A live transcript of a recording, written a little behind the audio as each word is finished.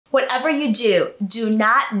Whatever you do, do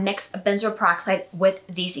not mix benzoyl peroxide with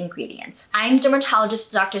these ingredients. I'm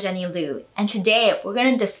dermatologist Dr. Jenny Liu, and today we're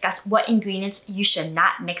going to discuss what ingredients you should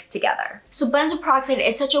not mix together. So benzoyl peroxide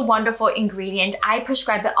is such a wonderful ingredient. I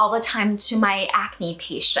prescribe it all the time to my acne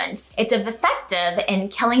patients. It's effective in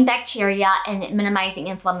killing bacteria and minimizing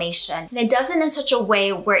inflammation. And it does it in such a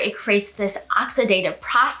way where it creates this oxidative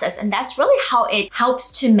process, and that's really how it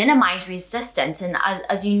helps to minimize resistance. And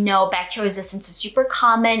as you know, bacterial resistance is super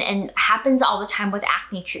common and happens all the time with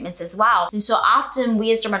acne treatments as well. And so often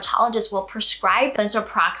we as dermatologists will prescribe benzoyl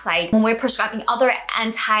peroxide when we're prescribing other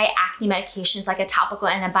anti-acne medications like a topical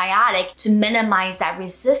antibiotic to minimize that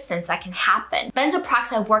resistance that can happen. Benzoyl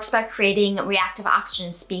peroxide works by creating reactive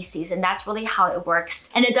oxygen species, and that's really how it works.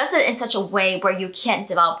 And it does it in such a way where you can't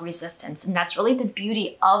develop resistance, and that's really the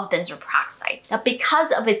beauty of benzoyl peroxide. Now,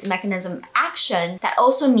 because of its mechanism of action, that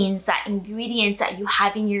also means that ingredients that you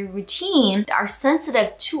have in your routine that are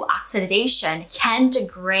sensitive to oxidation can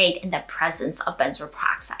degrade in the presence of benzoyl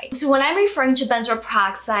peroxide. So when I'm referring to benzoyl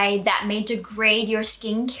peroxide that may degrade your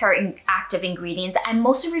skincare active ingredients, I'm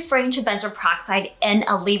mostly referring to benzoyl peroxide in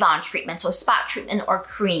a leave-on treatment, so spot treatment or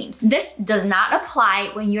creams. This does not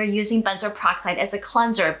apply when you're using benzoyl peroxide as a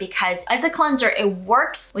cleanser, because as a cleanser, it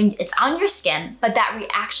works when it's on your skin, but that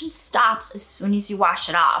reaction stops as soon as you wash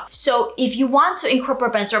it off. So if you want to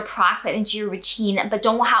incorporate benzoyl peroxide into your routine, but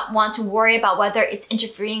don't want to worry about whether it's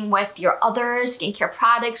interfering with your other skincare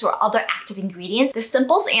products or other active ingredients, the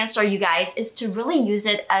simplest answer, you guys, is to really use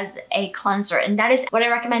it as a cleanser. And that is what I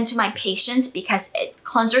recommend to my patients, because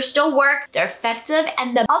cleansers still work, they're effective.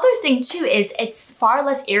 And the other thing too is it's far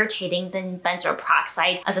less irritating than benzoyl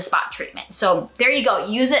peroxide as a spot treatment. So there you go,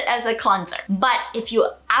 use it as a cleanser. But if you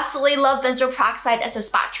absolutely love benzoyl peroxide as a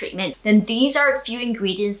spot treatment, then these are a few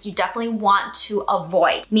ingredients you definitely want to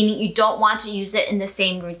avoid, meaning you don't want to use it in the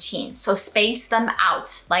same routine. So space them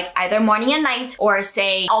out, like either morning and night, or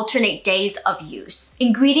say alternate days of use.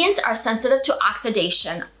 Ingredients are sensitive to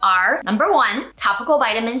oxidation are: number 1, topical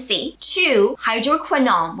vitamin C; 2,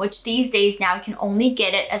 hydroquinone, which these days now you can only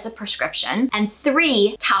get it as a prescription; and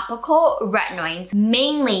 3, topical retinoids.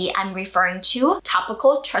 Mainly I'm referring to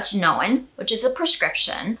topical tretinoin, which is a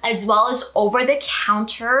prescription, as well as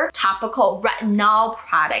over-the-counter topical retinol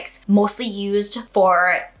products, mostly used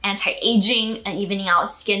for anti-aging and evening out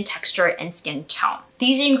skin texture and skin tone.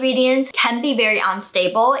 These ingredients can be very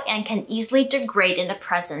unstable and can easily degrade in the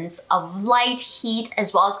presence of light, heat,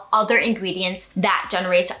 as well as other ingredients that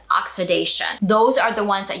generates oxidation. Those are the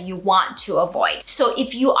ones that you want to avoid. So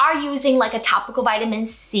if you are using like a topical vitamin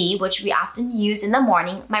C, which we often use in the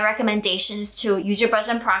morning, my recommendation is to use your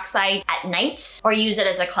benzoyl peroxide at night or use it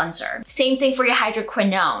as a cleanser. Same thing for your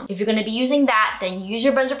hydroquinone. If you're going to be using that, then use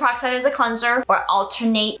your benzoyl peroxide as a cleanser or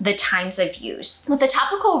alternate the times of use. With the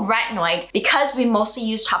topical retinoid, because we mostly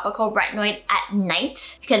use topical retinoid at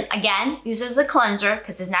night, you can again use it as a cleanser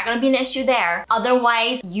because there's not going to be an issue there.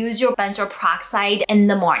 Otherwise, use your benzoyl peroxide in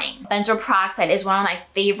the morning. Benzoyl peroxide is one of my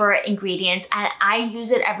favorite ingredients, and I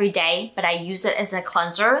use it every day, but I use it as a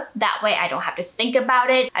cleanser. That way I don't have to think about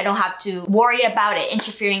it. I don't have to worry about it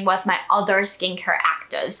interfering with my other skincare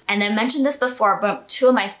actives. And I mentioned this before, but 2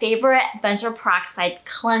 of my favorite benzoyl peroxide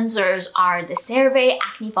cleansers are the CeraVe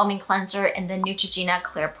Acne Foaming Cleanser and the Neutrogena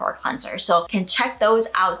Clear Pore Cleanser. So you can check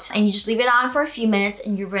those out, and you just leave it on for a few minutes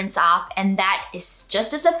and you rinse off, and that is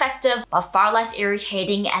just as effective but far less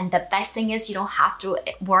irritating. And the best thing is you don't have to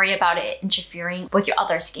worry about it interfering with your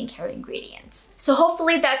other skincare ingredients. So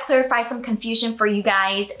hopefully that clarifies some confusion for you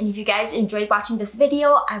guys. And if you guys enjoyed watching this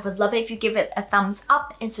video, I would love it if you give it a thumbs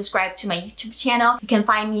up and subscribe to my YouTube channel. You can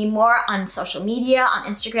find me more on social media, on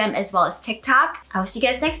Instagram as well as TikTok. I will see you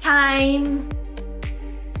guys next time.